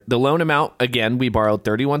the loan amount, again, we borrowed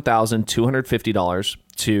 $31,250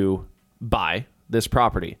 to buy this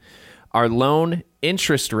property. Our loan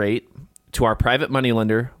interest rate to our private money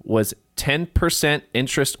lender was 10%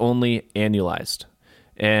 interest only annualized.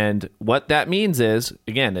 And what that means is,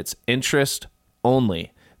 again, it's interest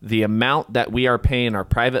only. The amount that we are paying our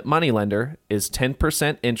private money lender is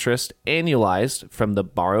 10% interest annualized from the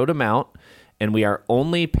borrowed amount, and we are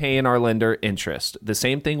only paying our lender interest. The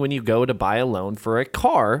same thing when you go to buy a loan for a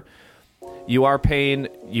car, you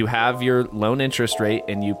have your loan interest rate,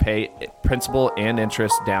 and you pay principal and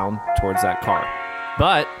interest down towards that car.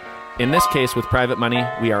 But in this case, with private money,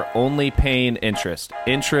 we are only paying interest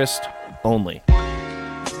only.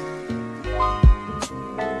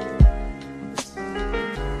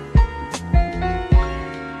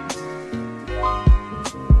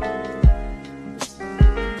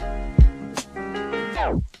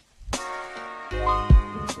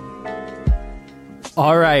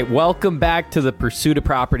 All right, welcome back to the Pursuit of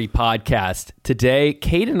Property podcast. Today,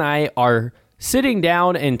 Kate and I are sitting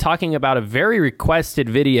down and talking about a very requested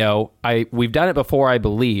video. We've done it before, I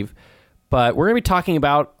believe, but we're going to be talking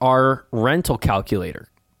about our rental calculator.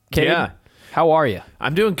 Kate, yeah. How are you?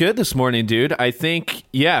 I'm doing good this morning, dude. I think,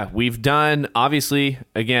 we've done, obviously,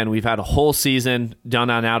 again, we've had a whole season done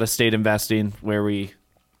on out-of-state investing where we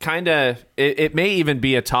it may even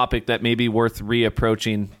be a topic that may be worth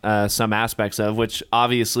reapproaching some aspects of, which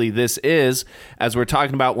obviously this is, as we're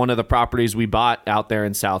talking about one of the properties we bought out there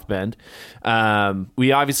in South Bend.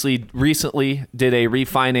 We obviously recently did a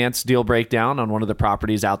refinance deal breakdown on one of the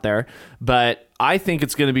properties out there, but I think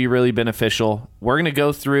it's going to be really beneficial. We're going to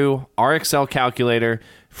go through our Excel calculator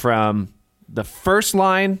from the first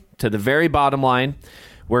line to the very bottom line.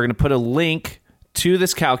 We're going to put a link to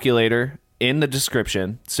this calculator in the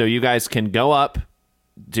description, so you guys can go up,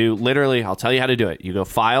 I'll tell you how to do it. You go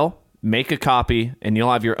File, make a copy, and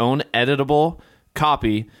you'll have your own editable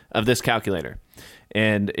copy of this calculator.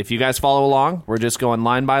 And if you guys follow along, we're just going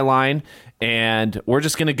line by line, and we're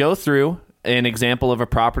just going to go through an example of a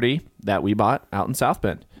property that we bought out in South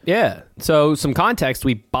Bend. Yeah. So some context,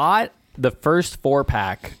 we bought the first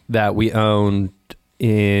 4-pack that we owned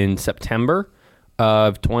in September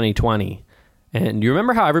of 2020. And you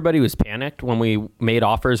remember how everybody was panicked when we made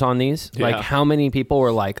offers on these? Yeah. Like how many people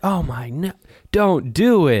were like, oh no, don't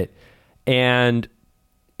do it. And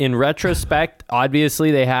in retrospect, obviously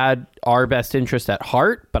they had our best interest at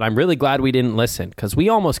heart, but I'm really glad we didn't listen because we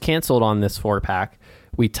almost canceled on this 4-pack.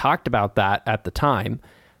 We talked about that at the time.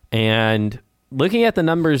 And looking at the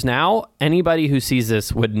numbers now, anybody who sees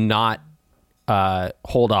this would not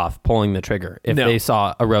hold off pulling the trigger if they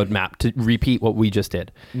saw a roadmap to repeat what we just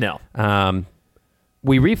did. No.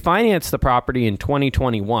 We refinanced the property in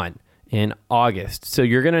 2021 in August. So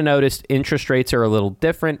you're going to notice interest rates are a little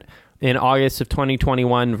different in August of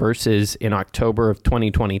 2021 versus in October of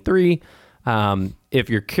 2023. If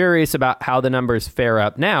you're curious about how the numbers fare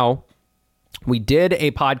up now, we did a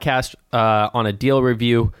podcast on a deal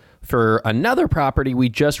review for another property we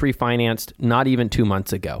just refinanced not even 2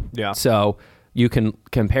 months ago. Yeah. So you can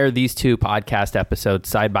compare these two podcast episodes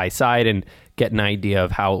side by side and get an idea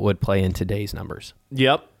of how it would play in today's numbers.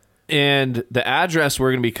 Yep. And the address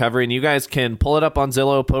we're going to be covering, you guys can pull it up on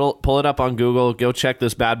Zillow, pull it up on Google, go check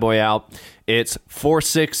this bad boy out. It's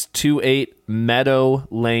 4628 Meadow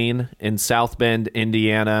Lane in South Bend,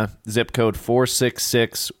 Indiana, zip code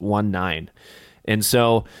 46619. And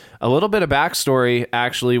so a little bit of backstory,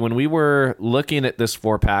 actually, when we were looking at this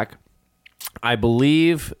 4-pack, I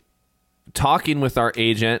believe talking with our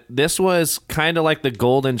agent, this was kind of like the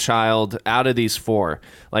golden child out of these 4.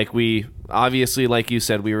 Like we obviously, like you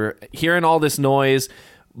said, we were hearing all this noise,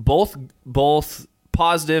 both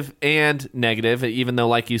positive and negative, even though,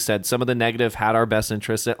 like you said, some of the negative had our best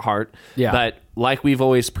interests at heart. Yeah. But like we've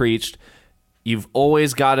always preached, you've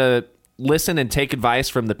always got to listen and take advice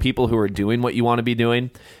from the people who are doing what you want to be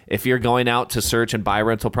doing. If you're going out to search and buy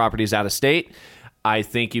rental properties out of state, I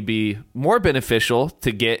think you'd be more beneficial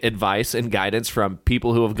to get advice and guidance from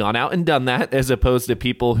people who have gone out and done that, as opposed to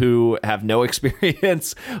people who have no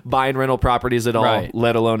experience buying rental properties at all, right,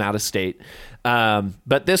 let alone out of state.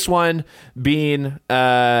 But this one being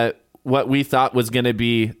what we thought was going to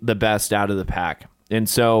be the best out of the pack. And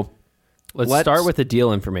so let's start with the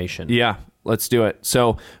deal information. Yeah, let's do it.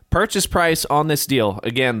 So purchase price on this deal.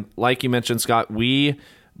 Again, like you mentioned, Scott, we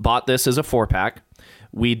bought this as a 4-pack.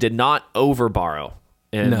 We did not overborrow.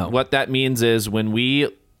 And what that means is when we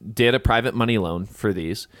did a private money loan for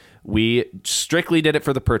these, we strictly did it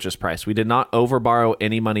for the purchase price. We did not overborrow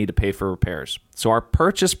any money to pay for repairs. So our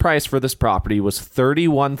purchase price for this property was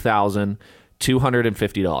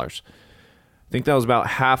 $31,250. I think that was about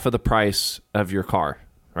half of the price of your car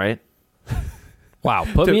right? Wow,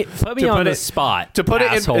 put me on the spot. To put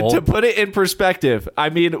asshole. it in perspective,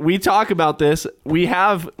 I mean, we talk about this. We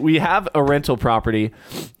have a rental property.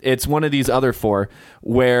 It's one of these other four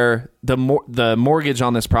where the mortgage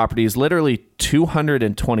on this property is literally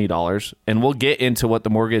 $220, and we'll get into what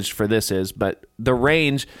the mortgage for this is. But the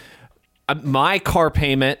range, my car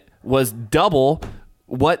payment was double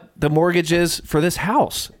what the mortgage is for this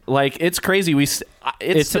house. Like, it's crazy.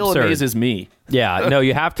 It still absurd. amazes me. Yeah, no,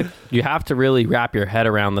 you have to really wrap your head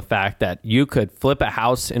around the fact that you could flip a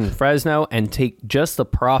house in Fresno and take just the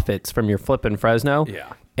profits from your flip in Fresno,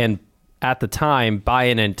 and at the time buy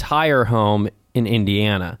an entire home in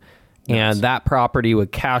Indiana, and that property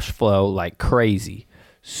would cash flow like crazy.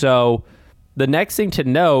 So the next thing to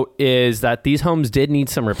note is that these homes did need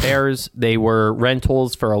some repairs. They were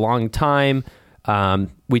rentals for a long time.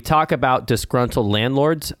 We talk about disgruntled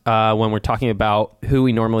landlords when we're talking about who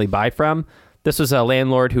we normally buy from. This was a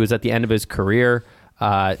landlord who was at the end of his career.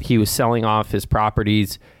 He was selling off his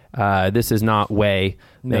properties. This is not Way,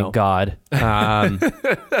 thank God.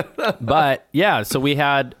 But yeah, so we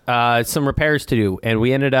had some repairs to do, and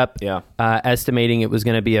we ended up estimating it was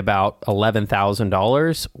going to be about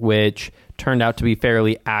 $11,000, which turned out to be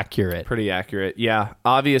fairly accurate. Pretty accurate. Yeah.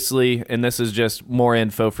 Obviously, and this is just more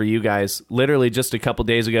info for you guys. Literally just a couple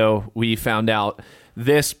days ago, we found out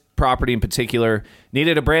this property in particular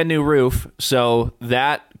needed a brand new roof, so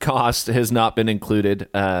that cost has not been included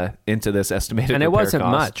into this estimated and it wasn't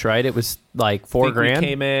cost. much, right? It was like $4,000. We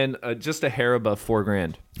came in just a hair above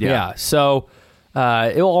 $4,000. Yeah, so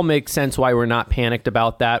it all makes sense why we're not panicked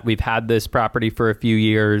about that. We've had this property for a few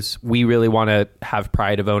years. We really want to have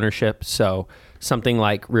pride of ownership, so something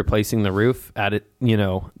like replacing the roof at it,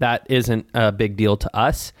 that isn't a big deal to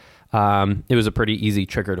us. It was a pretty easy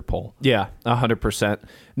trigger to pull. Yeah, 100%.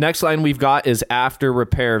 Next line we've got is after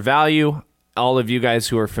repair value. All of you guys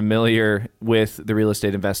who are familiar with the real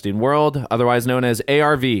estate investing world, otherwise known as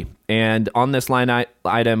ARV. And on this line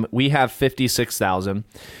item, we have $56,000.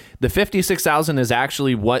 The $56,000 is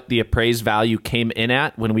actually what the appraised value came in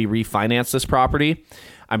at when we refinanced this property.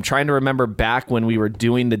 I'm trying to remember back when we were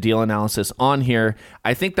doing the deal analysis on here.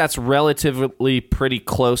 I think that's relatively pretty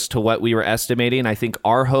close to what we were estimating. I think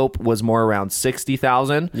our hope was more around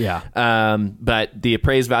 $60,000. Yeah. But the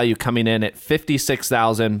appraised value coming in at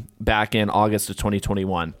 $56,000 back in August of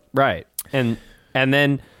 2021. Right. And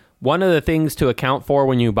then one of the things to account for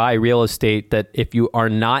when you buy real estate that if you are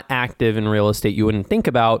not active in real estate, you wouldn't think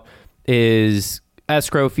about is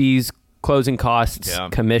escrow fees, closing costs,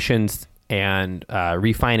 commissions, and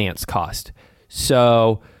refinance cost.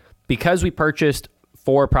 So because we purchased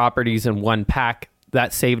 4 properties in one pack,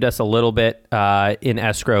 that saved us a little bit in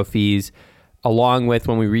escrow fees. Along with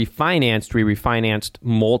when we refinanced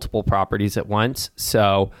multiple properties at once.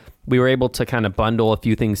 So we were able to kind of bundle a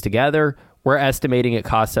few things together. We're estimating it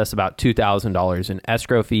cost us about $2,000 in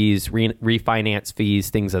escrow fees, refinance fees,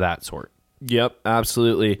 things of that sort. Yep,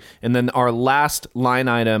 absolutely. And then our last line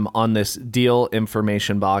item on this deal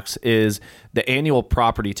information box is the annual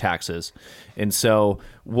property taxes. And so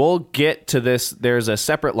we'll get to this. There's a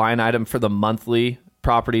separate line item for the monthly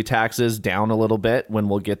property taxes down a little bit when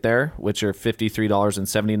we'll get there, which are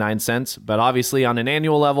 $53.79. But obviously on an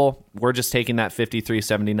annual level, we're just taking that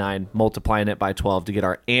 $53.79, multiplying it by 12 to get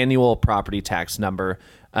our annual property tax number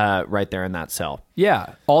right there in that cell.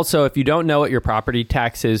 Yeah. Also, if you don't know what your property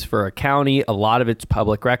tax is for a county, a lot of it's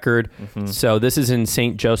public record. Mm-hmm. So this is in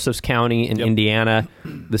St. Joseph's County in Indiana.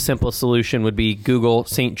 The simplest solution would be Google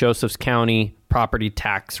St. Joseph's County property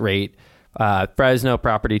tax rate. Fresno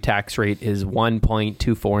property tax rate is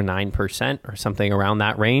 1.249% or something around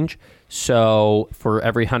that range. So for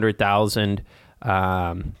every 100,000,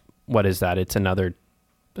 what is that? It's another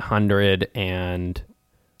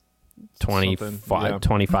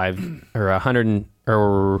 125 or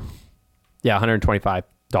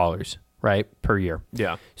 $125, right, per year.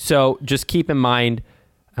 Yeah. So just keep in mind,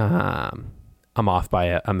 I'm off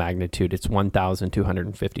by a magnitude. It's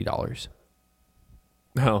 $1,250.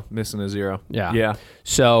 Oh, missing a zero. Yeah.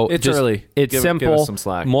 So it's early. It's simple. Give us some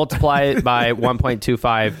slack. Multiply it by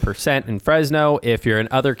 1.25% in Fresno. If you're in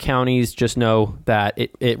other counties, just know that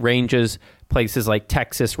it ranges. Places like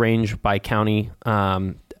Texas range by county.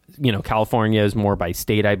 California is more by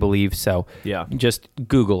state, I believe. So just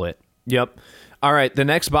Google it. Yep. All right. The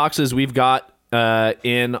next boxes we've got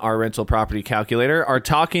in our rental property calculator are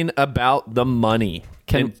talking about the money.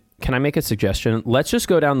 Can I make a suggestion? Let's just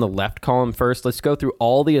go down the left column first. Let's go through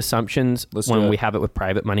all the assumptions when we have it with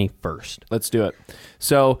private money first. Let's do it.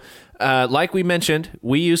 So, like we mentioned,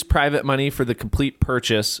 we use private money for the complete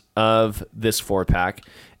purchase of this 4-pack.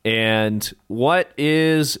 And what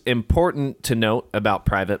is important to note about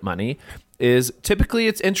private money is typically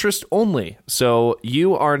it's interest only. So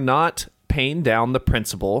you are not paying down the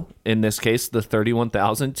principal, in this case, the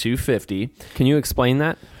 $31,250. Can you explain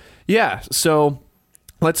that? Yeah. So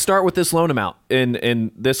let's start with this loan amount,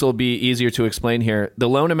 and this will be easier to explain here. The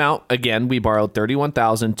loan amount, again, we borrowed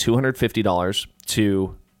 $31,250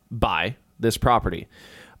 to buy this property.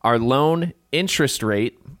 Our loan interest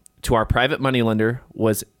rate to our private money lender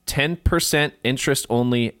was 10% interest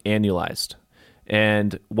only annualized.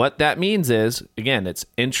 And what that means is, again, it's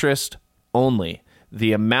interest only.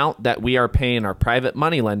 The amount that we are paying our private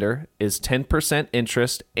money lender is 10%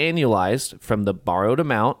 interest annualized from the borrowed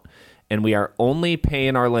amount, and we are only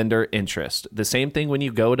paying our lender interest. The same thing when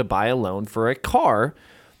you go to buy a loan for a car,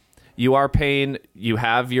 you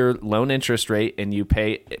have your loan interest rate, and you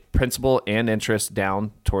pay principal and interest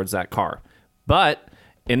down towards that car. But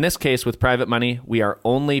in this case, with private money, we are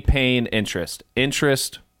only paying interest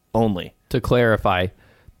only. To clarify,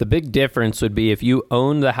 the big difference would be if you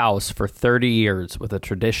own the house for 30 years with a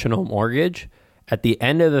traditional mortgage. At the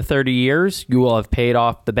end of the 30 years, you will have paid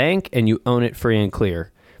off the bank and you own it free and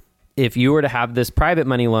clear. If you were to have this private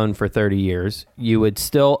money loan for 30 years, you would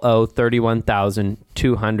still owe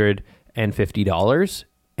 $31,250,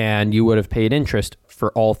 and you would have paid interest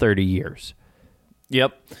for all 30 years.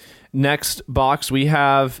 Yep. Next box, we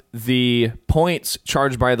have the points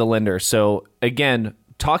charged by the lender. So again,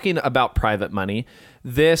 talking about private money,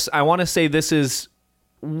 I want to say this is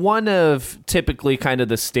one of typically kind of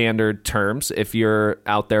the standard terms if you're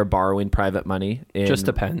out there borrowing private money in Just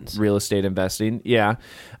depends. real estate investing. Yeah.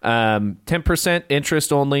 10%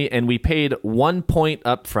 interest only, and we paid 1 point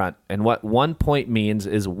up front. And what 1 point means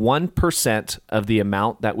is 1% of the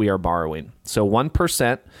amount that we are borrowing. So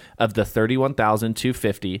 1% of the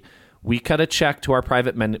 $31,250, we cut a check to our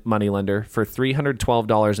private money lender for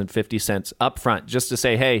 $312.50 up front, just to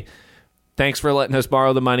say, hey, thanks for letting us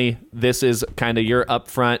borrow the money. This is kind of your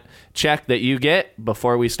upfront check that you get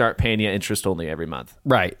before we start paying you interest only every month.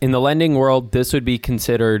 Right. In the lending world, this would be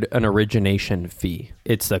considered an origination fee.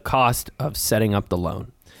 It's the cost of setting up the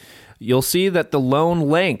loan. You'll see that the loan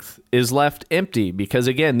length is left empty because,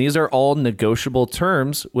 again, these are all negotiable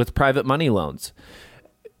terms with private money loans.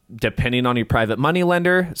 Depending on your private money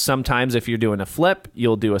lender, sometimes if you're doing a flip,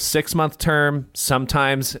 you'll do a 6-month term.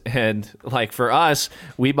 Sometimes, and like for us,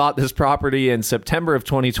 we bought this property in September of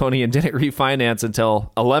 2020 and didn't refinance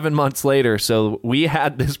until 11 months later. So we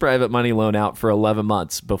had this private money loan out for 11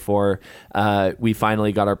 months before we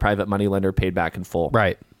finally got our private money lender paid back in full.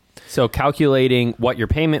 Right. So calculating what your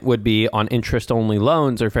payment would be on interest-only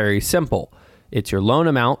loans are very simple. It's your loan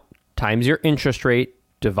amount times your interest rate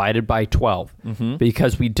divided by 12.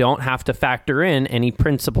 Because we don't have to factor in any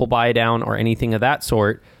principal buy down or anything of that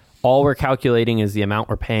sort. All we're calculating is the amount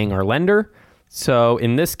we're paying our lender. So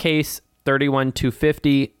in this case,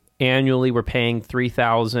 $31,250 annually, we're paying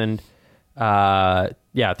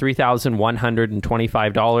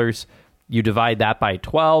 $3,125. You divide that by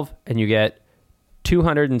 12 and you get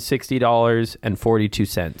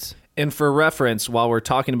 $260.42. And for reference, while we're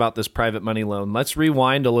talking about this private money loan, let's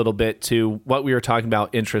rewind a little bit to what we were talking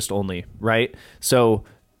about, interest only, right? So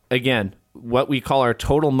again, what we call our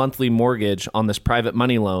total monthly mortgage on this private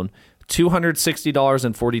money loan,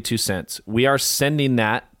 $260.42. We are sending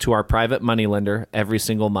that to our private money lender every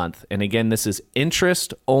single month. And again, this is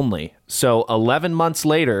interest only. So 11 months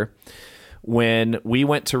later, when we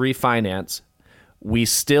went to refinance, we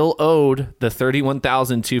still owed the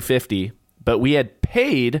 $31,250, but we had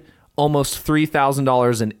paid almost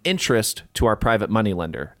 $3,000 in interest to our private money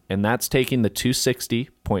lender. And that's taking the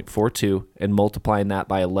 260.42 and multiplying that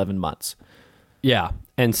by 11 months. Yeah.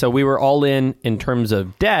 And so we were all in terms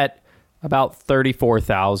of debt, about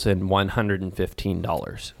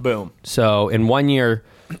 $34,115. Boom. So in 1 year,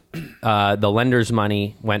 the lender's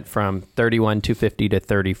money went from $31,250 to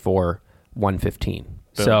 $34,115.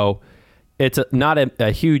 So it's not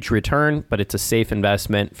a huge return, but it's a safe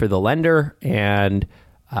investment for the lender. And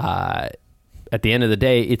at the end of the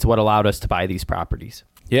day, it's what allowed us to buy these properties.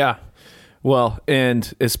 Yeah. Well,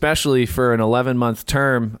 and especially for an 11-month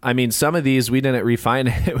term, I mean, some of these we didn't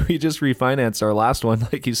refinance. We just refinanced our last one,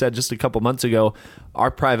 like you said, just a couple months ago. Our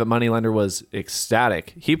private money lender was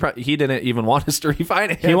ecstatic. He didn't even want us to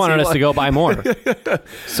refinance. He wanted us to go buy more.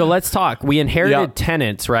 So let's talk. We inherited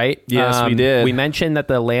tenants, right? Yes, we did. We mentioned that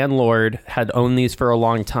the landlord had owned these for a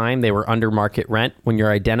long time. They were under market rent. When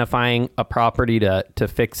you're identifying a property to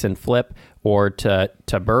fix and flip or to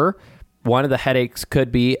BRRRR, one of the headaches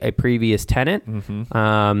could be a previous tenant.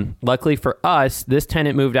 Luckily for us, this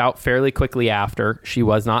tenant moved out fairly quickly after. She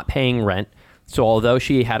was not paying rent. So although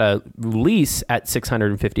she had a lease at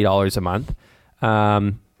 $650 a month,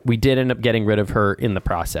 we did end up getting rid of her in the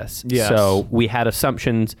process. Yes. So we had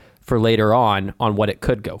assumptions for later on what it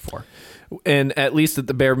could go for. And at least at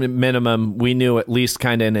the bare minimum, we knew at least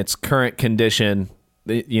kind of in its current condition,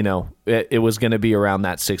 it was going to be around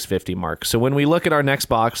that 650 mark. So when we look at our next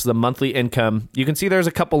box, the monthly income, you can see there's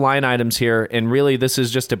a couple line items here. And really, this is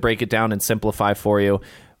just to break it down and simplify for you.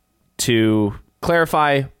 To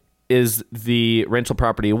clarify, is the rental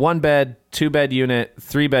property a 1-bed, 2-bed unit,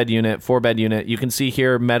 3-bed unit, 4-bed unit? You can see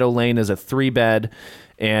here Meadow Lane is a 3-bed,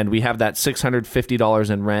 and we have that $650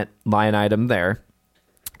 in rent line item there.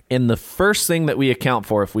 And the first thing that we account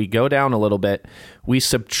for, if we go down a little bit, we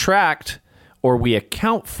subtract or we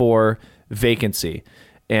account for vacancy.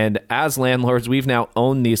 And as landlords, we've now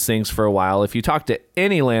owned these things for a while. If you talk to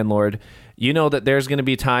any landlord, you know that there's going to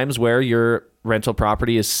be times where your rental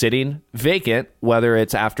property is sitting vacant, whether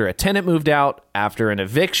it's after a tenant moved out, after an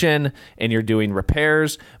eviction, and you're doing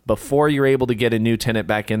repairs before you're able to get a new tenant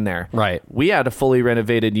back in there. Right. We had a fully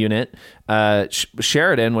renovated unit,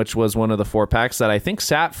 Sheridan, which was one of the 4-packs that I think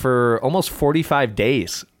sat for almost 45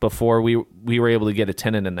 days before we were able to get a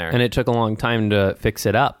tenant in there. And it took a long time to fix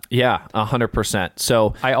it up. Yeah, 100%.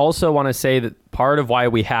 So I also want to say that part of why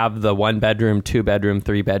we have the 1-bedroom, 2-bedroom,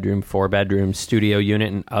 3-bedroom, 4-bedroom studio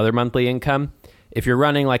unit and other monthly income, if you're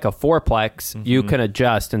running like a 4-plex, you can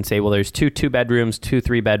adjust and say, well, there's 2 2-bedrooms, 2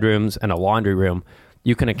 3-bedrooms, and a laundry room.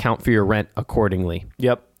 You can account for your rent accordingly.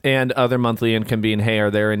 Yep. And other monthly income being, hey,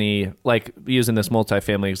 are there any, like using this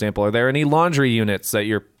multifamily example, are there any laundry units that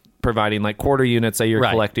you're providing, like quarter units that you're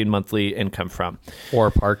collecting monthly income from?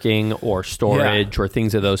 Or parking or storage or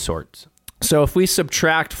things of those sorts. So if we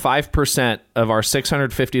subtract 5% of our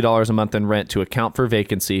 $650 a month in rent to account for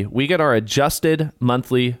vacancy, we get our adjusted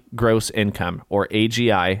monthly gross income, or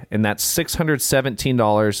AGI, and that's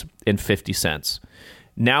 $617.50.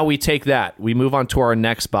 Now we take that, we move on to our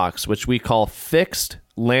next box, which we call fixed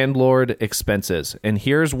landlord expenses. And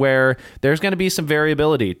here's where there's going to be some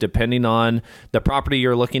variability depending on the property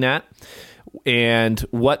you're looking at and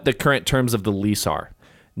what the current terms of the lease are.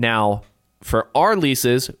 Now, for our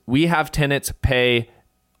leases, we have tenants pay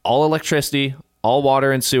all electricity, all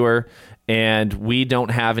water and sewer, and we don't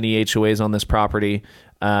have any HOAs on this property,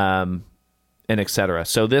 and et cetera.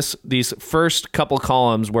 So these first couple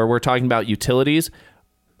columns where we're talking about utilities,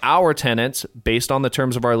 our tenants, based on the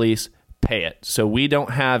terms of our lease, pay it. So we don't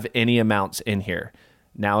have any amounts in here.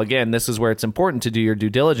 Now, again, this is where it's important to do your due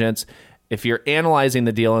diligence. If you're analyzing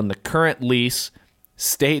the deal and the current lease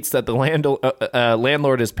states that the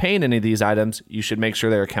landlord is paying any of these items, you should make sure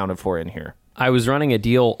they're accounted for in here. I was running a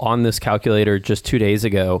deal on this calculator just 2 days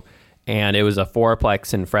ago, and it was a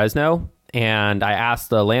 4-plex in Fresno. And I asked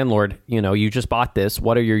the landlord, you just bought this.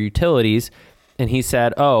 What are your utilities? And he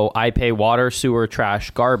said, I pay water, sewer, trash,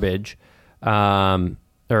 garbage.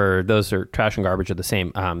 Or those are trash and garbage are the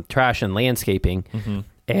same. Trash and landscaping. Mm-hmm.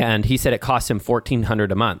 And he said it costs him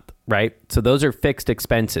 $1,400 a month, right? So those are fixed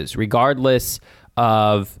expenses, regardless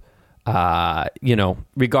of if the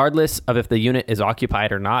unit is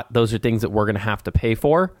occupied or not. Those are things that we're going to have to pay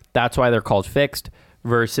for. That's why they're called fixed,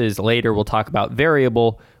 versus later we'll talk about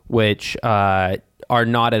variable, which are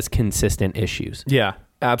not as consistent issues. Yeah,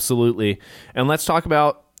 absolutely. And let's talk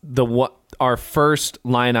about our first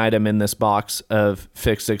line item in this box of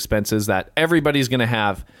fixed expenses that everybody's going to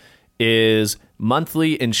have is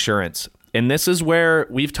monthly insurance. And this is where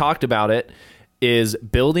we've talked about it, is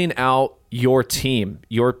building out your team,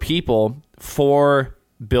 your people for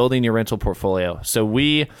building your rental portfolio. So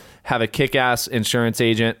we have a kick-ass insurance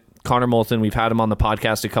agent, Connor Moulton. We've had him on the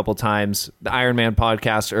podcast a couple times, the Iron Man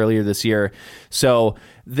podcast earlier this year. So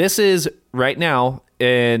this is right now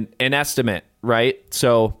an estimate, right?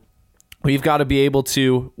 So we've got to be able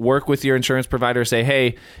to work with your insurance provider, say,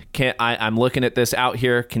 hey, I'm looking at this out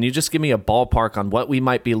here. Can you just give me a ballpark on what we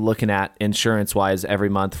might be looking at insurance-wise every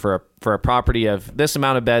month for a property of this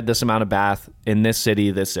amount of bed, this amount of bath, in this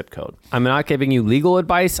city, this zip code? I'm not giving you legal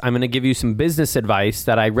advice. I'm going to give you some business advice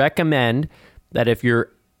that I recommend that if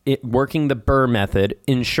you're working the BRRRR method,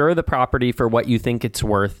 insure the property for what you think it's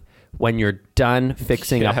worth when you're done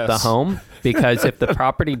fixing up the home. Because if the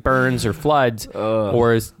property burns or floods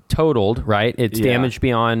or is totaled, right, it's damaged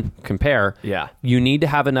beyond compare. Yeah. You need to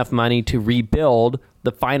have enough money to rebuild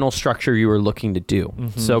the final structure you were looking to do.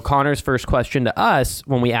 Mm-hmm. So Connor's first question to us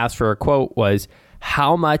when we asked for a quote was,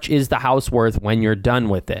 how much is the house worth when you're done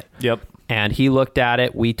with it? Yep. And he looked at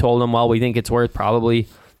it. We told him, well, we think it's worth probably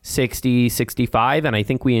 60, 65. And I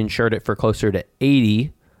think we insured it for closer to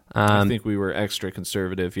 80. I think we were extra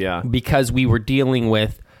conservative, yeah. Because we were dealing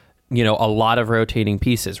with, a lot of rotating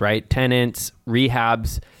pieces, right? Tenants,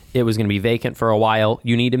 rehabs, it was going to be vacant for a while.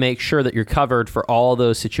 You need to make sure that you're covered for all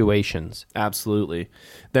those situations. Absolutely.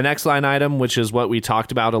 The next line item, which is what we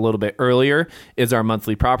talked about a little bit earlier, is our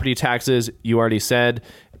monthly property taxes. You already said,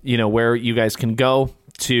 where you guys can go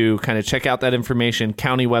to kind of check out that information,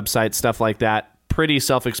 county website, stuff like that. Pretty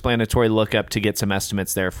self-explanatory lookup to get some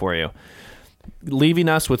estimates there for you. Leaving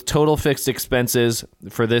us with total fixed expenses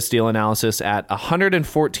for this deal analysis at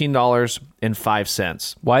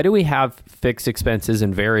 $114.05. Why do we have fixed expenses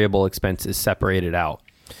and variable expenses separated out?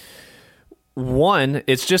 One,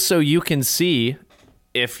 it's just so you can see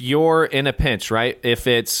if you're in a pinch, right? If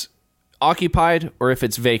it's occupied or if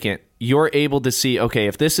it's vacant, you're able to see, okay,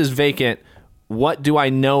 if this is vacant, what do I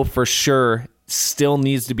know for sure still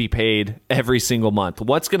needs to be paid every single month?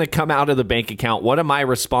 What's going to come out of the bank account? What am I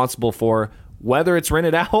responsible for, whether it's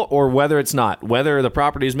rented out or whether it's not, whether the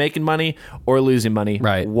property is making money or losing money,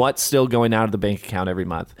 right? What's still going out of the bank account every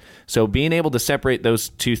month? So being able to separate those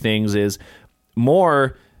two things is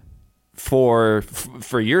more for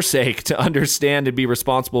your sake to understand and be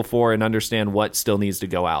responsible for and understand what still needs to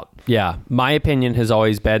go out. Yeah. My opinion has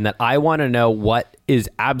always been that I want to know what is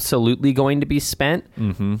absolutely going to be spent.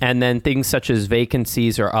 Mm-hmm. And then things such as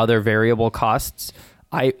vacancies or other variable costs,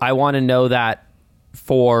 I want to know that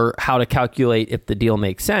for how to calculate if the deal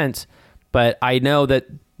makes sense. But I know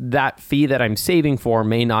that fee that I'm saving for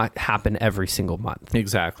may not happen every single month.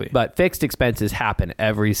 Exactly. But fixed expenses happen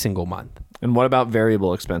every single month. And what about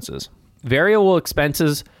variable expenses? Variable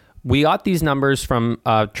expenses, we got these numbers from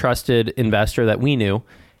a trusted investor that we knew,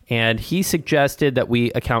 and he suggested that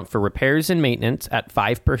we account for repairs and maintenance at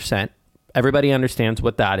 5%. Everybody understands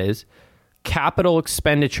what that is. Capital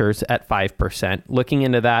expenditures at 5%. Looking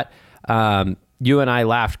into that, you and I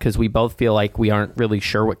laughed because we both feel like we aren't really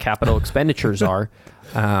sure what capital expenditures are.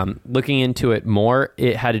 Looking into it more,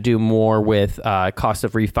 it had to do more with cost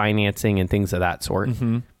of refinancing and things of that sort.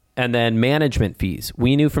 Mm-hmm. And then management fees.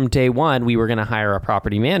 We knew from day one we were going to hire a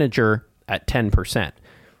property manager at 10%.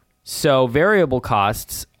 So variable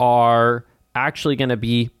costs are actually going to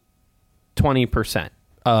be 20%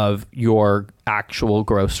 of your actual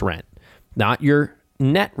gross rent. Not your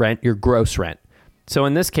net rent, your gross rent. So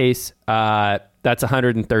in this case, that's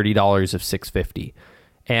 $130 of $650.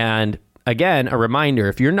 And again, a reminder,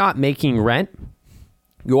 if you're not making rent,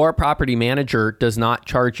 your property manager does not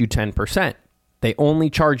charge you 10%. They only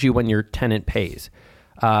charge you when your tenant pays.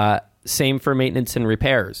 Same for maintenance and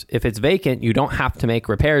repairs. If it's vacant, you don't have to make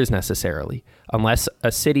repairs necessarily, unless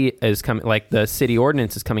a city is coming, like the city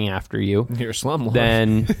ordinance is coming after you. Your slumlord.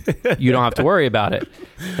 Then you don't have to worry about it.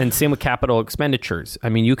 And same with capital expenditures. I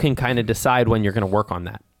mean, you can kind of decide when you're going to work on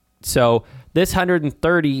that. So this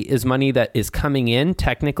 130 is money that is coming in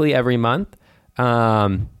technically every month.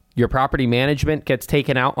 Your property management gets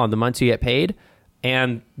taken out on the months you get paid.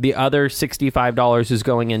 And the other $65 is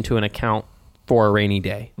going into an account for a rainy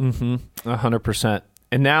day. 100%.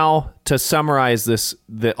 And now to summarize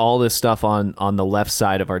all this stuff on the left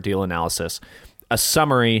side of our deal analysis, a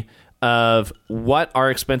summary of what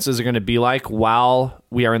our expenses are going to be like while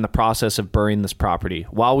we are in the process of burning this property,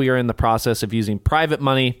 while we are in the process of using private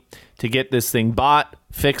money to get this thing bought,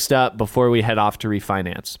 fixed up before we head off to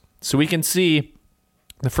refinance. So we can see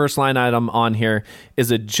the first line item on here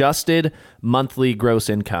is adjusted monthly gross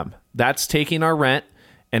income. That's taking our rent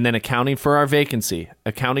and then accounting for our vacancy,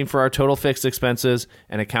 accounting for our total fixed expenses,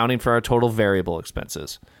 and accounting for our total variable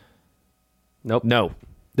expenses. Nope. No.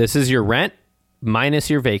 This is your rent minus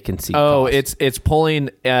your vacancy. Oh, cost. it's pulling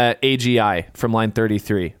AGI from line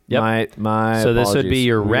 33. Yep. My so this would apologies. be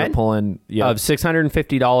your We were rent pulling, of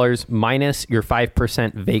 $650 minus your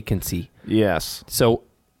 5% vacancy. Yes. So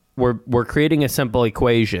we're creating a simple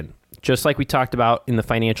equation. Just like we talked about in the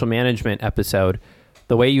financial management episode,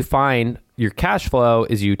 the way you find your cash flow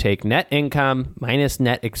is you take net income minus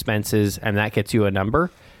net expenses, and that gets you a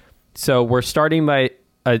number. So we're starting by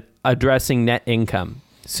addressing net income.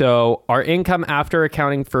 So our income after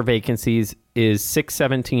accounting for vacancies is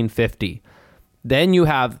 $617.50. Then you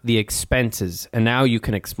have the expenses, and now you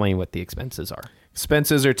can explain what the expenses are.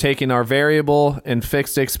 Expenses are taking our variable and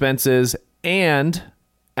fixed expenses and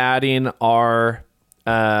adding our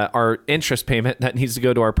interest payment that needs to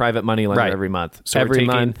go to our private money lender every month. So every we're taking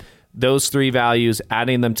month, those three values,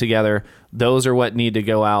 adding them together. Those are what need to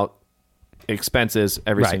go out expenses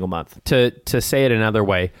every single month. To say it another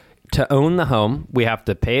way, to own the home, we have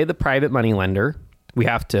to pay the private money lender, we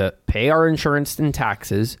have to pay our insurance and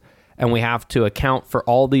taxes, and we have to account for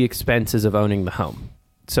all the expenses of owning the home.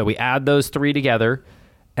 So we add those three together,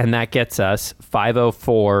 and that gets us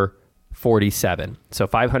 $504.47. So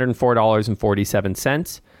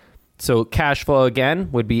 $504.47. So cash flow again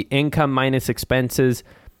would be income minus expenses.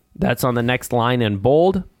 That's on the next line in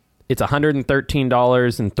bold. it's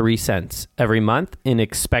 $113.03 every month in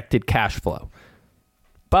expected cash flow.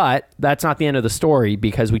 But that's not the end of the story,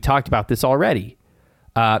 because we talked about this already.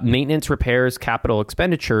 Maintenance, repairs, capital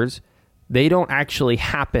expenditures, they don't actually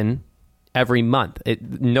happen every month.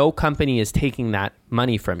 No company is taking that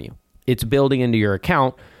money from you. It's building into your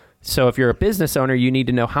account. So if you're a business owner, you need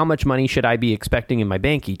to know, how much money should I be expecting in my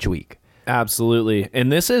bank each week? Absolutely.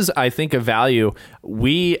 And this is, I think, a value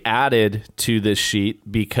we added to this sheet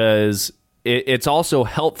because it's also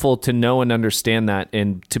helpful to know and understand that,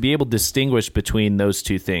 and to be able to distinguish between those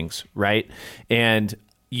two things, right? And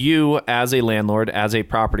you, as a landlord, as a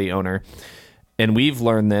property owner, and we've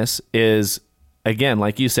learned this, is, again,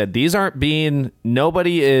 like you said,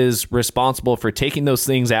 nobody is responsible for taking those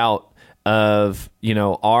things out of,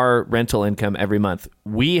 our rental income every month.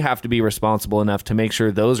 We have to be responsible enough to make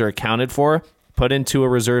sure those are accounted for, put into a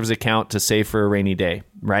reserves account to save for a rainy day,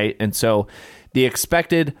 right? And so the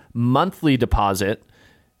expected monthly deposit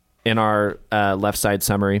in our left side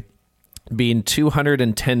summary being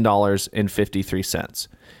 $210.53.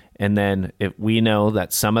 And then if we know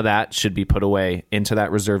that some of that should be put away into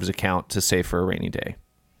that reserves account to save for a rainy day.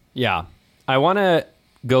 Yeah. I want to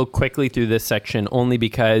go quickly through this section only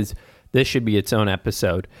because this should be its own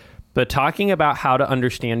episode. But talking about how to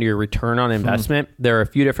understand your return on investment, there are a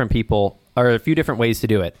few different ways to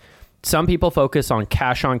do it. Some people focus on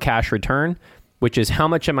cash return, which is how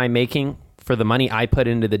much am I making for the money I put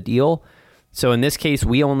into the deal. So in this case,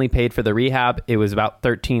 we only paid for the rehab. It was about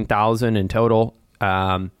 $13,000 in total.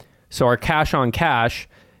 So our cash on cash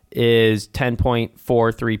is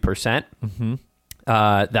 10.43%.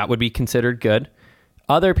 That would be considered good.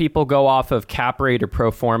 Other people go off of cap rate or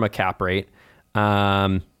pro forma cap rate.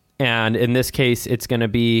 And in this case, it's going to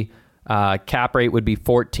be cap rate would be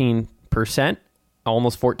 14%,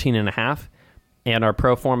 almost 14.5%. And our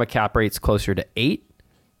pro forma cap rate's closer to 8%.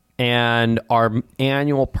 And our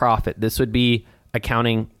annual profit, this would be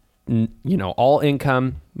accounting, all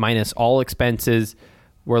income minus all expenses.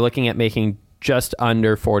 We're looking at making just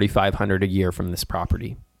under $4,500 a year from this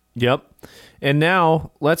property. Yep. And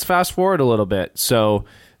now let's fast forward a little bit. So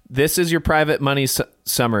this is your private money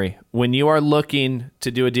summary. When you are looking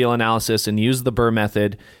to do a deal analysis and use the BRRRR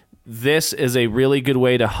method, this is a really good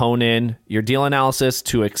way to hone in your deal analysis,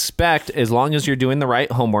 to expect, as long as you're doing the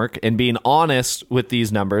right homework and being honest with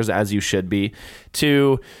these numbers, as you should be,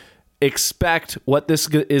 to expect what this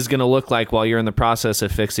is going to look like while you're in the process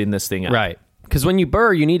of fixing this thing up. Right. Because when you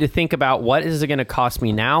BRRRR, you need to think about, what is it going to cost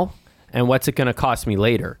me now and what's it going to cost me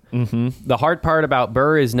later. The hard part about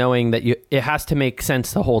BRRRR is knowing that it has to make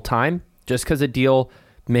sense the whole time. Just because a deal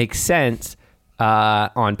makes sense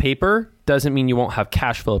on paper doesn't mean you won't have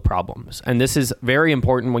cash flow problems. And this is very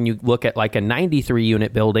important when you look at like a 93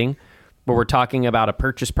 unit building, where we're talking about a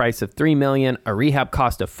purchase price of $3 million, a rehab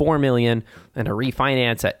cost of $4 million, and a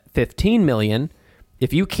refinance at $15 million.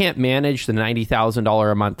 If you can't manage the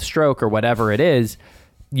 $90,000 a month stroke or whatever it is,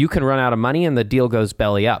 you can run out of money and the deal goes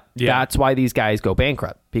belly up. Yeah. That's why these guys go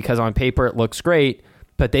bankrupt, because on paper it looks great,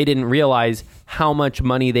 but they didn't realize how much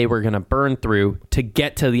money they were going to burn through to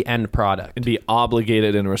get to the end product. And be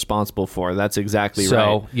obligated and responsible for. That's exactly right.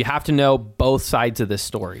 So you have to know both sides of this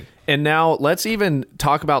story. And now let's even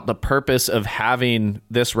talk about the purpose of having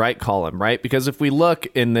this right column, right? Because if we look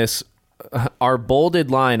in this, our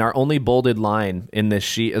bolded line, our only bolded line in this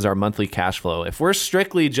sheet is our monthly cash flow. If we're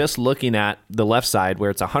strictly just looking at the left side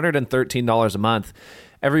where it's $113 a month,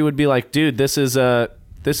 everyone would be like, dude, this is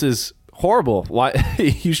horrible. Why?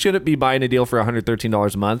 You shouldn't be buying a deal for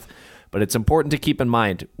 $113 a month. But it's important to keep in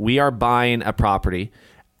mind, we are buying a property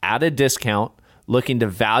at a discount, looking to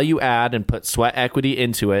value add and put sweat equity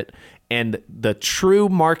into it. And the true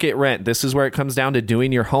market rent, this is where it comes down to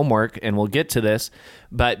doing your homework, and we'll get to this,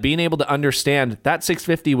 but being able to understand that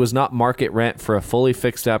 $650 was not market rent for a fully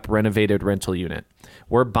fixed up renovated rental unit.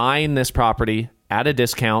 We're buying this property at a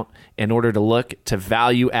discount in order to look to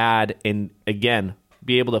value add and, again,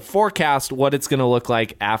 be able to forecast what it's going to look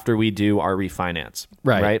like after we do our refinance.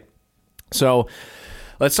 Right? So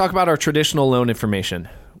let's talk about our traditional loan information.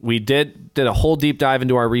 We did a whole deep dive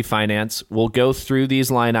into our refinance. We'll go through these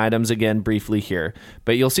line items again briefly here,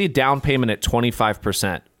 but you'll see down payment at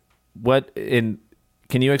 25%.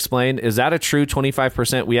 Can you explain? Is that a true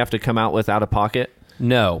 25% we have to come out with out of pocket?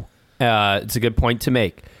 No. It's a good point to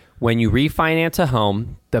make. When you refinance a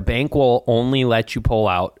home, the bank will only let you pull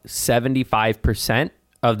out 75%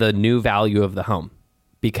 of the new value of the home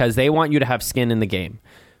because they want you to have skin in the game.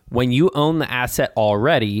 When you own the asset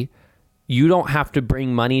already, you don't have to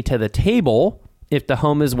bring money to the table if the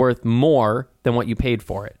home is worth more than what you paid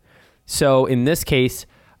for it. So in this case,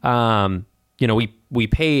 we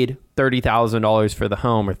paid $30,000 for the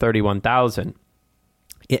home, or $31,000.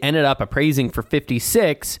 It ended up appraising for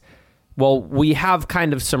 56. Well, we have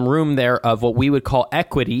kind of some room there of what we would call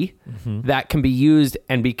equity that can be used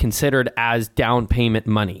and be considered as down payment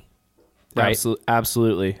money. Right?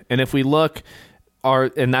 Absolutely. And if we look,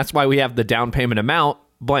 and that's why we have the down payment amount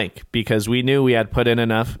blank, because we knew we had put in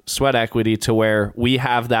enough sweat equity to where we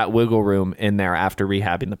have that wiggle room in there after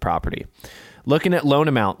rehabbing the property. Looking at loan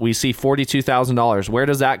amount, we see $42,000. Where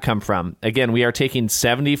does that come from? Again, we are taking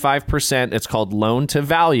 75%. It's called loan to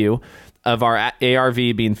value of our ARV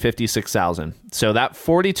being $56,000. So that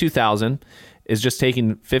 $42,000 is just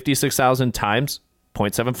taking $56,000 times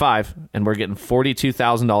 0.75, and we're getting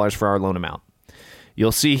 $42,000 for our loan amount.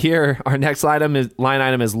 You'll see here our next line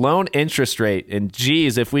item is loan interest rate. And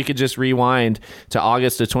geez, if we could just rewind to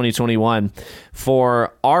August of 2021,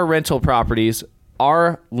 for our rental properties,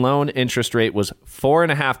 our loan interest rate was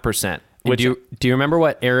 4.5%. Which, do you remember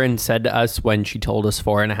what Erin said to us when she told us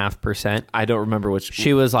 4.5%? I don't remember which.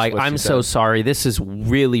 She was like, "I'm so sorry. This is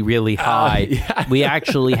really, really high. Yeah. We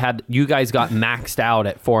actually you guys got maxed out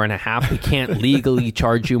at 4.5. We can't legally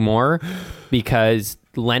charge you more because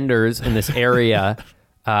lenders in this area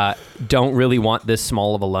don't really want this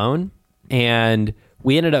small of a loan." And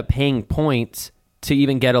we ended up paying points to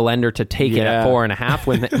even get a lender to take it at 4.5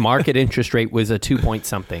 when the market interest rate was a 2 point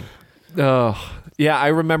something. Oh, yeah, I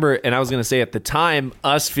remember, and I was going to say at the time,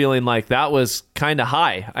 us feeling like that was kind of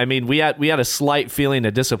high. I mean, we had a slight feeling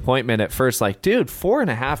of disappointment at first, like, dude,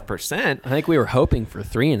 4.5%. I think we were hoping for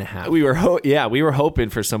 3.5. We were hoping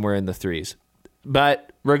for somewhere in the threes.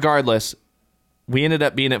 But regardless, we ended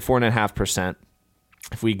up being at 4.5%.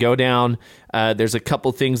 If we go down, there's a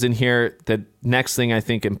couple things in here. The next thing I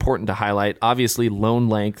think important to highlight, obviously loan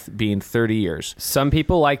length being 30 years. Some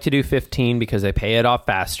people like to do 15 because they pay it off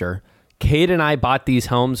faster. Kate and I bought these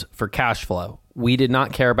homes for cash flow. We did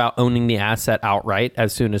not care about owning the asset outright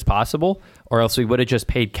as soon as possible, or else we would have just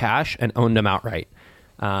paid cash and owned them outright.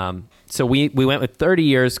 So we went with 30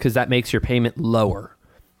 years because that makes your payment lower.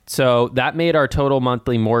 So that made our total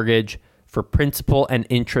monthly mortgage for principal and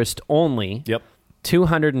interest only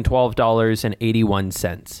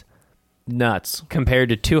 $212.81. Nuts. Compared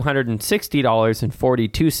to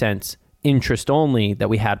 $260.42 interest only that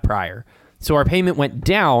we had prior. So our payment went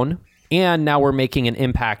down, and now we're making an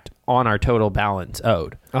impact on our total balance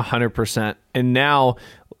owed. 100%. And now,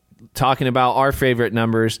 talking about our favorite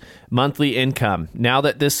numbers, monthly income. Now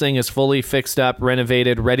that this thing is fully fixed up,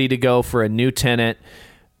 renovated, ready to go for a new tenant,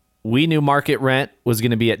 we knew market rent was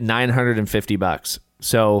going to be at $950.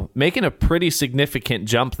 So making a pretty significant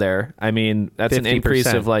jump there. I mean, that's 50%. An increase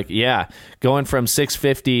of going from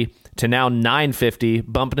 $650 to now $950,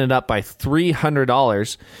 bumping it up by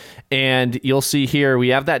 $300. And you'll see here, we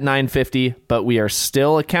have that $950, but we are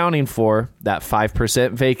still accounting for that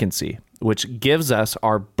 5% vacancy, which gives us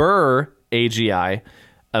our BRRRR AGI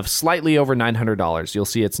of slightly over $900. You'll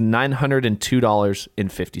see it's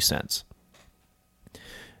 $902.50.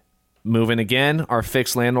 Moving again, our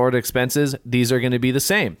fixed landlord expenses, these are going to be the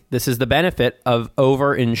same. This is the benefit of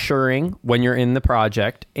over-insuring when you're in the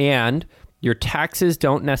project, and your taxes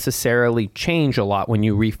don't necessarily change a lot when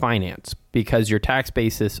you refinance because your tax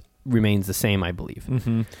basis remains the same, I believe.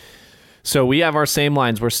 Mm-hmm. So we have our same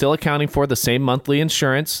lines. We're still accounting for the same monthly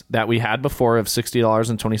insurance that we had before of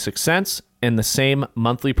 $60.26 and the same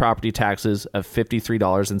monthly property taxes of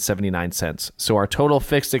 $53.79. So our total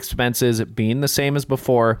fixed expenses being the same as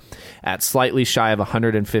before at slightly shy of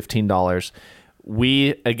 $115.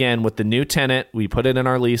 We, again, with the new tenant, we put it in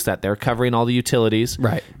our lease that they're covering all the utilities.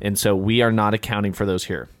 Right. And so we are not accounting for those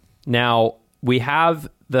here. Now, we have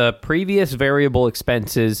the previous variable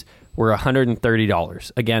expenses were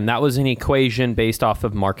 $130. Again, that was an equation based off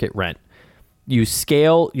of market rent. You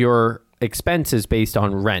scale your expenses based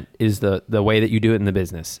on rent is the way that you do it in the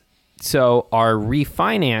business. So our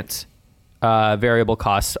refinance variable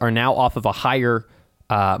costs are now off of a higher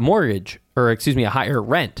mortgage, or excuse me, a higher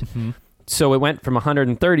rent. Mm-hmm. So it went from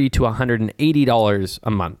 $130 to $180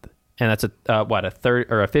 a month. And that's a $30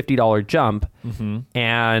 or a $50 jump. Mm-hmm.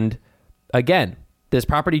 And again, this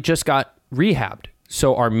property just got rehabbed.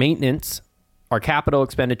 So our maintenance, our capital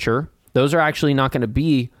expenditure, those are actually not going to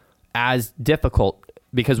be as difficult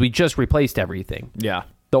because we just replaced everything. Yeah.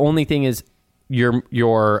 The only thing is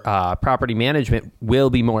your property management will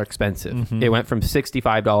be more expensive. Mm-hmm. It went from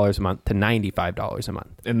 $65 a month to $95 a month.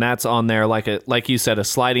 And that's on there, like you said, a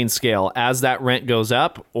sliding scale. As that rent goes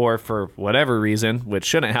up, or for whatever reason, which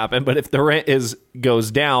shouldn't happen, but if the rent goes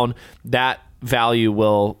down, that value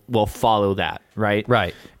will follow that, right?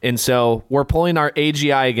 Right. And so we're pulling our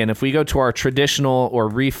AGI again. If we go to our traditional or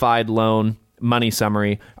refied loan money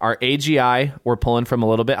summary. Our AGI, we're pulling from a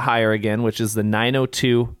little bit higher again, which is the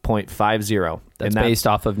 902.50. That's based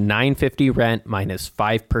off of $950 rent minus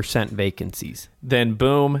 5% vacancies. Then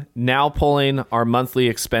boom, now pulling our monthly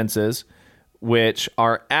expenses, which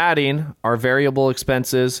are adding our variable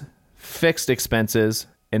expenses, fixed expenses,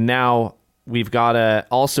 and now we've got to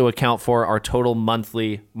also account for our total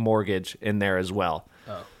monthly mortgage in there as well.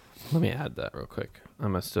 Oh, let me add that real quick. I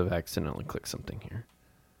must have accidentally clicked something here.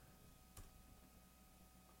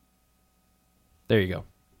 There you go.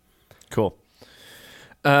 Cool.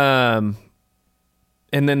 And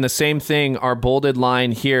then the same thing, our bolded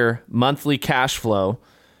line here, monthly cash flow.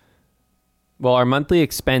 Well, our monthly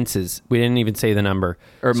expenses, we didn't even say the number.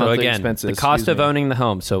 Or so monthly again, expenses, the cost excuse of me. owning the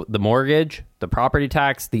home. So the mortgage, the property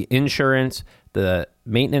tax, the insurance, the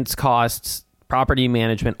maintenance costs, property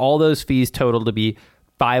management, all those fees total to be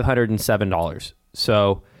 $507.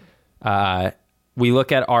 So we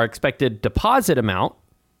look at our expected deposit amount.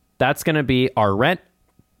 That's going to be our rent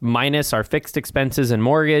minus our fixed expenses and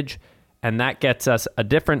mortgage, and that gets us a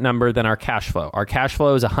different number than our cash flow. Our cash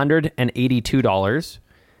flow is $182,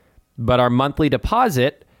 but our monthly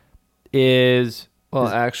deposit is... Well,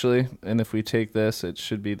 actually, and if we take this, it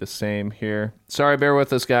should be the same here. Sorry, bear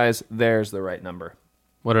with us, guys. There's the right number.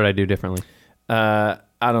 What did I do differently? I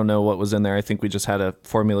don't know what was in there. I think we just had a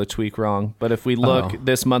formula tweak wrong. But if we look,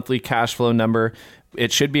 this monthly cash flow number,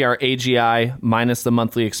 it should be our AGI minus the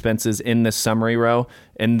monthly expenses in this summary row.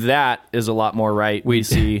 And that is a lot more right. We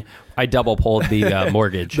see... I double pulled the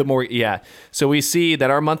mortgage. So we see that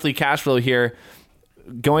our monthly cash flow here,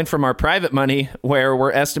 going from our private money, where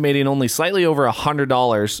we're estimating only slightly over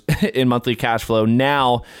 $100 in monthly cash flow.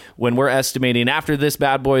 Now, when we're estimating after this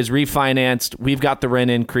bad boy is refinanced, we've got the rent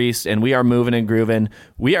increased, and we are moving and grooving.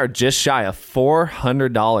 We are just shy of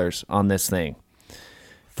 $400 on this thing.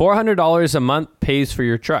 $400 a month pays for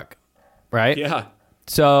your truck, right? Yeah.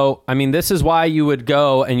 So, I mean, this is why you would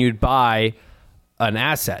go and you'd buy an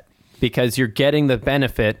asset, because you're getting the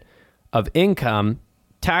benefit of income,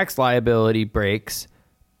 tax liability breaks,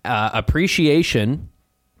 appreciation.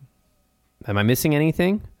 Am I missing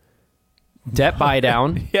anything? Debt buy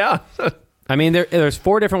down. Yeah. I mean, there's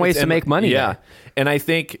 4 different ways to make money. Yeah. there. And I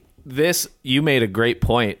think you made a great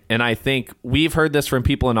point. And I think we've heard this from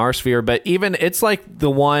people in our sphere, but even it's like the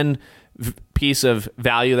one piece of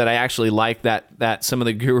value that I actually like that some of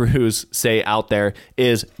the gurus say out there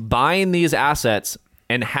is buying these assets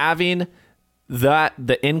and having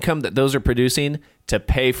the income that those are producing to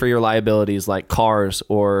pay for your liabilities, like cars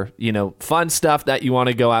or, fun stuff that you want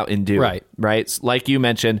to go out and do. Right. Like you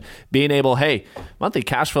mentioned, being able, hey, monthly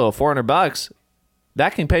cash flow of $400,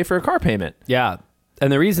 that can pay for a car payment. Yeah.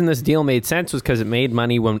 And the reason this deal made sense was because it made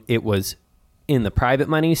money when it was in the private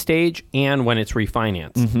money stage and when it's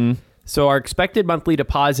refinanced. Mm-hmm. So our expected monthly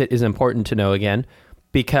deposit is important to know again,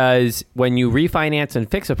 because when you refinance and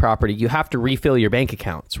fix a property, you have to refill your bank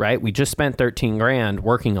accounts, right? We just spent $13,000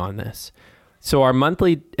 working on this. So our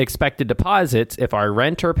monthly expected deposits, if our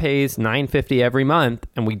renter pays $950 every month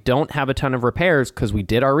and we don't have a ton of repairs because we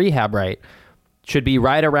did our rehab right, should be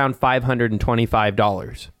right around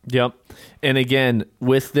 $525. Yep. And again,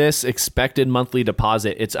 with this expected monthly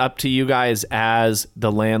deposit, it's up to you guys as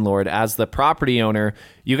the landlord, as the property owner.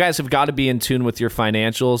 You guys have got to be in tune with your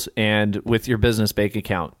financials and with your business bank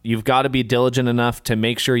account. You've got to be diligent enough to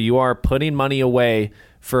make sure you are putting money away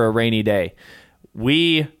for a rainy day.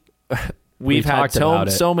 We've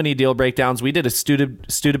had so many deal breakdowns. We did a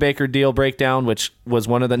Studebaker deal breakdown, which was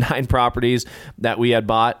one of the 9 properties that we had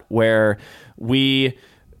bought, where we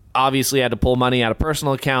obviously had to pull money out of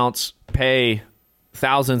personal accounts, pay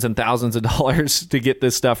thousands and thousands of dollars to get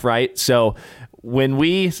this stuff right. So when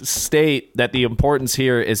we state that the importance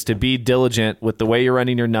here is to be diligent with the way you're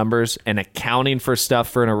running your numbers and accounting for stuff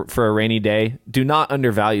for a rainy day, do not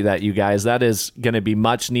undervalue that, you guys. That is going to be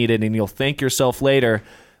much needed, and you'll thank yourself later.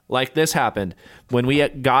 Like this happened when we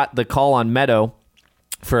got the call on Meadow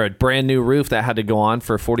for a brand new roof that had to go on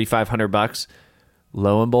for $4,500.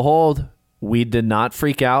 Lo and behold, we did not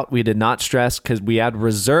freak out. We did not stress because we had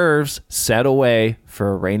reserves set away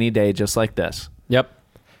for a rainy day just like this. Yep.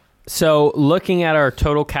 So looking at our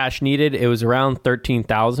total cash needed, it was around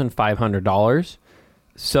 $13,500.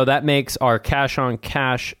 So that makes our cash on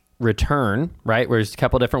cash return, right? There's a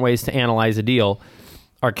couple different ways to analyze a deal.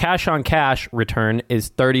 Our cash on cash return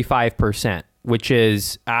is 35%, which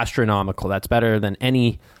is astronomical. That's better than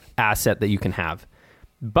any asset that you can have.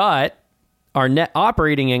 But our net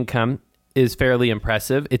operating income is fairly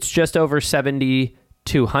impressive. It's just over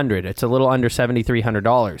 $7,200. It's a little under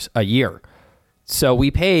 $7,300 a year. So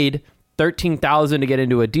we paid $13,000 to get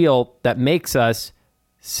into a deal that makes us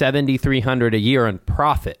 $7,300 a year in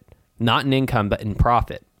profit. not in income, but in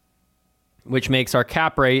profit, which makes our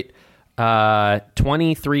cap rate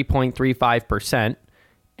 23.35%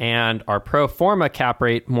 and our pro forma cap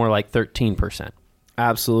rate more like 13%.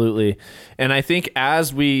 Absolutely. And I think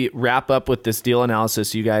as we wrap up with this deal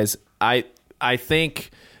analysis, you guys, I think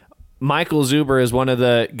Michael Zuber is one of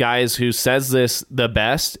the guys who says this the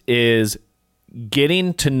best, is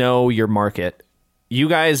getting to know your market. You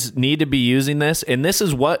guys need to be using this, and this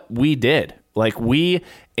is what we did. Like, we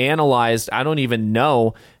analyzed, I don't even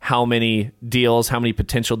know how many deals, how many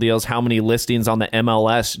potential deals, how many listings on the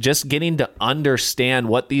MLS, just getting to understand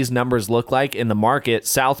what these numbers look like in the market,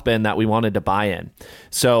 South Bend, that we wanted to buy in.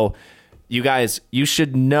 So you guys, you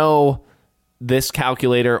should know this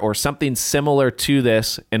calculator or something similar to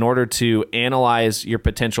this in order to analyze your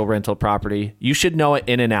potential rental property. You should know it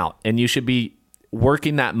in and out, and you should be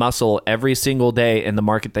working that muscle every single day in the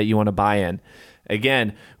market that you want to buy in.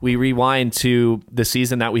 Again, we rewind to the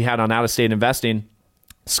season that we had on Out of State Investing.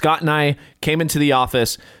 Scott and I came into the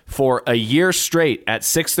office for a year straight at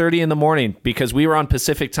 6:30 in the morning because we were on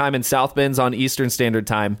Pacific time and South Bend's on Eastern Standard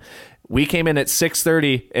Time. We came in at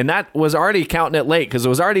 6:30, and that was already counting it late because it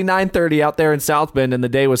was already 9:30 out there in South Bend and the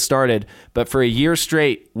day was started. But for a year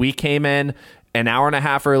straight, we came in an hour and a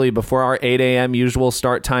half early before our 8 a.m. usual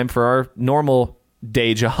start time for our normal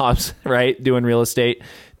day jobs, right? Doing real estate,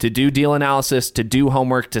 to do deal analysis, to do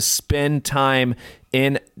homework, to spend time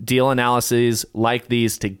in deal analyses like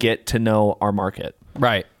these to get to know our market.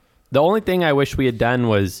 Right. The only thing I wish we had done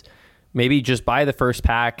was maybe just buy the first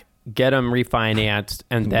pack, get them refinanced,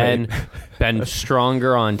 and then been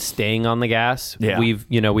stronger on staying on the gas. Yeah. We've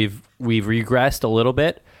regressed a little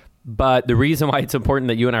bit, but the reason why it's important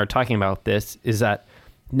that you and I are talking about this is that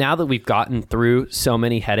now that we've gotten through so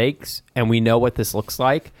many headaches and we know what this looks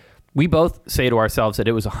like, we both say to ourselves that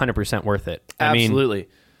it was 100% worth it. Absolutely. I mean,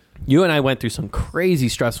 you and I went through some crazy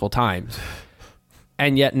stressful times,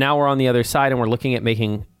 and yet now we're on the other side and we're looking at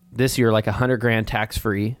making this year like $100,000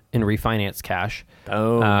 tax-free in refinance cash.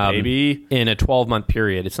 Oh, baby. In a 12-month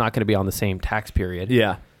period. It's not going to be on the same tax period.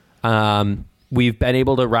 Yeah. We've been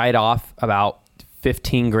able to write off about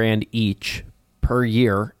 $15,000 each per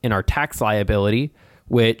year in our tax liability,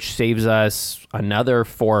 which saves us another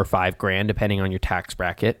 $4,000 or $5,000, depending on your tax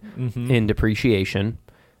bracket, in depreciation.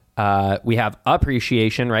 We have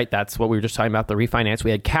appreciation, right? That's what we were just talking about, the refinance.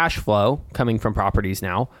 We had cash flow coming from properties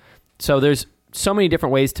now. So there's so many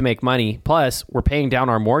different ways to make money. Plus, we're paying down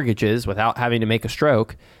our mortgages without having to make a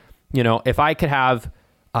stroke. You know, if I could have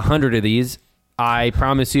 100 of these, I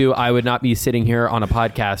promise you I would not be sitting here on a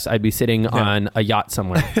podcast. I'd be sitting on a yacht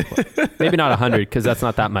somewhere. Maybe not 100, because that's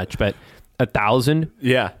not that much, but 1,000.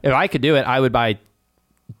 Yeah. If I could do it, I would buy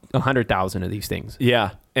 100,000 of these things.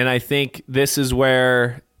 Yeah. And I think this is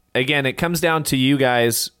where, again, it comes down to you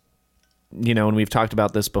guys, you know, and we've talked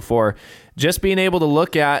about this before, just being able to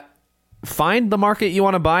look at, find the market you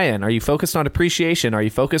want to buy in. Are you focused on appreciation? Are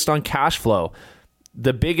you focused on cash flow?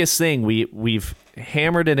 The biggest thing, we've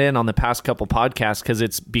hammered it in on the past couple podcasts because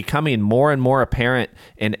it's becoming more and more apparent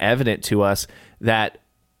and evident to us that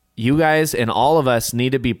you guys and all of us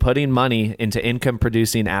need to be putting money into income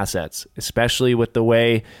producing assets, especially with the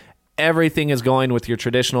way everything is going with your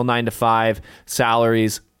traditional 9-to-5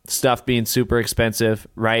 salaries, stuff being super expensive,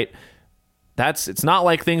 right? It's not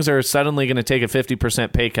like things are suddenly going to take a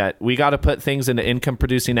 50% pay cut. We got to put things into income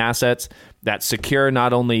producing assets that secure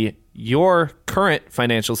not only your current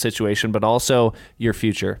financial situation, but also your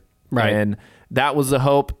future. Right. And that was the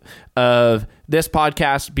hope of this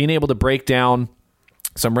podcast, being able to break down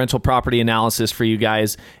some rental property analysis for you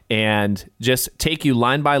guys and just take you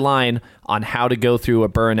line by line on how to go through a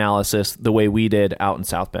BRRRR analysis the way we did out in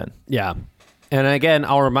South Bend. Yeah. And again,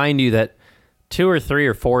 I'll remind you that 2 or 3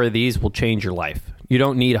 or 4 of these will change your life. You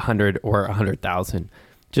don't need 100 or 100,000.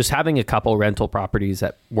 Just having a couple rental properties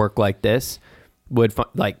that work like this would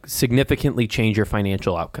significantly change your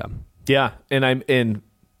financial outcome. Yeah. And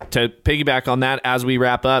to piggyback on that, as we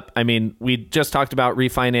wrap up, I mean, we just talked about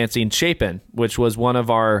refinancing Chapin, which was one of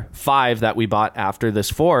our 5 that we bought after this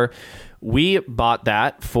 4. We bought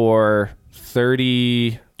that for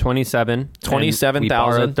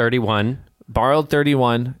 $27,000. 31. Borrowed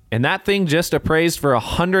 31, and that thing just appraised for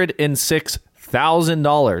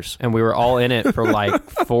 $106,000. And we were all in it for like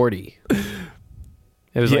 40.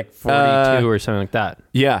 It was like 42 or something like that.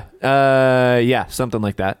 Yeah. Yeah, something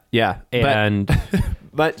like that. Yeah. And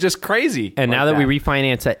but just crazy. And like now that we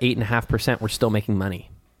refinance at 8.5%, we're still making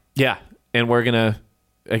money. Yeah. And we're going to,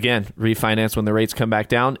 again, refinance when the rates come back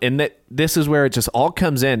down. And this is where it just all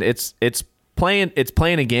comes in. It's playing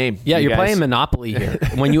a game. Yeah, you're playing Monopoly here.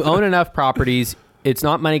 When you own enough properties, it's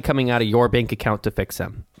not money coming out of your bank account to fix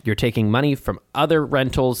them. You're taking money from other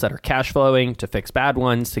rentals that are cash flowing to fix bad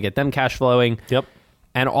ones to get them cash flowing. Yep.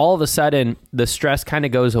 And all of a sudden, the stress kind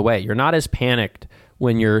of goes away. You're not as panicked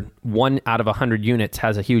when your 1 out of 100 units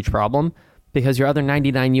has a huge problem because your other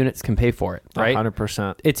 99 units can pay for it, right?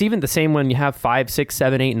 100%. It's even the same when you have 5, 6,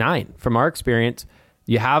 7, 8, 9. From our experience,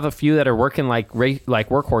 you have a few that are working like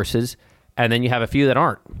workhorses, and then you have a few that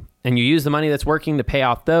aren't. And you use the money that's working to pay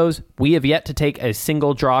off those. We have yet to take a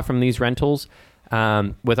single draw from these rentals.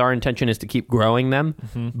 With our intention is to keep growing them.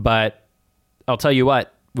 But I'll tell you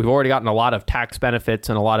what, we've already gotten a lot of tax benefits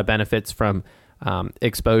and a lot of benefits from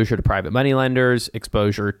exposure to private money lenders,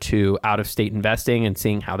 exposure to out-of-state investing and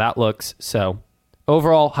seeing how that looks. So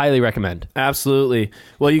overall, highly recommend. Absolutely.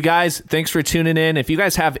 Well, you guys, thanks for tuning in. If you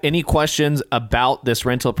guys have any questions about this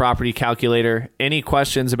rental property calculator, any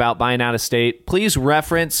questions about buying out of state, please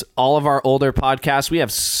reference all of our older podcasts. We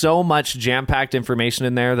have so much jam-packed information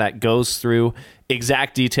in there that goes through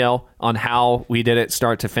exact detail on how we did it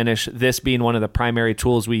start to finish, this being one of the primary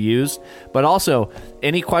tools we used. But also,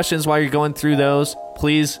 any questions while you're going through those,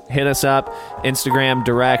 please hit us up, Instagram,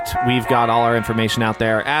 direct. We've got all our information out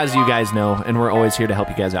there, as you guys know, and we're always here to help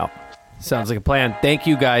you guys out. Sounds like a plan. Thank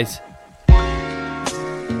you, guys.